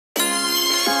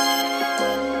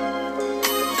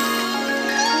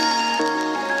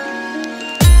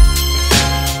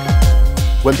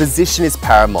When position is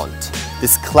paramount,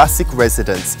 this classic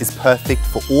residence is perfect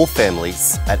for all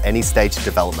families at any stage of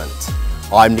development.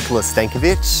 I'm Nicholas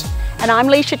Stankovic. And I'm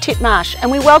Leisha Titmarsh,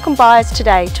 and we welcome buyers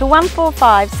today to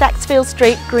 145 Sackville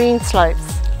Street,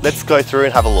 Greenslopes. Let's go through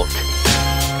and have a look.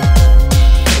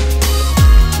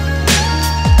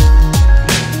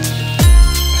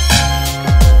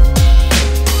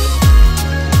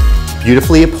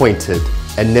 Beautifully appointed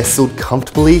and nestled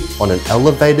comfortably on an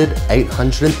elevated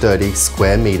 830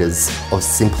 square metres of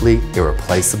simply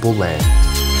irreplaceable land.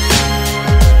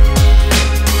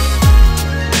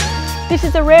 This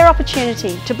is a rare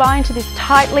opportunity to buy into this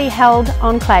tightly held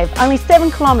enclave, only 7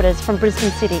 kilometres from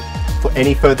Brisbane City. For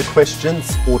any further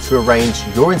questions or to arrange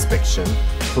your inspection,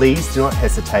 please do not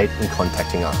hesitate in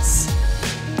contacting us.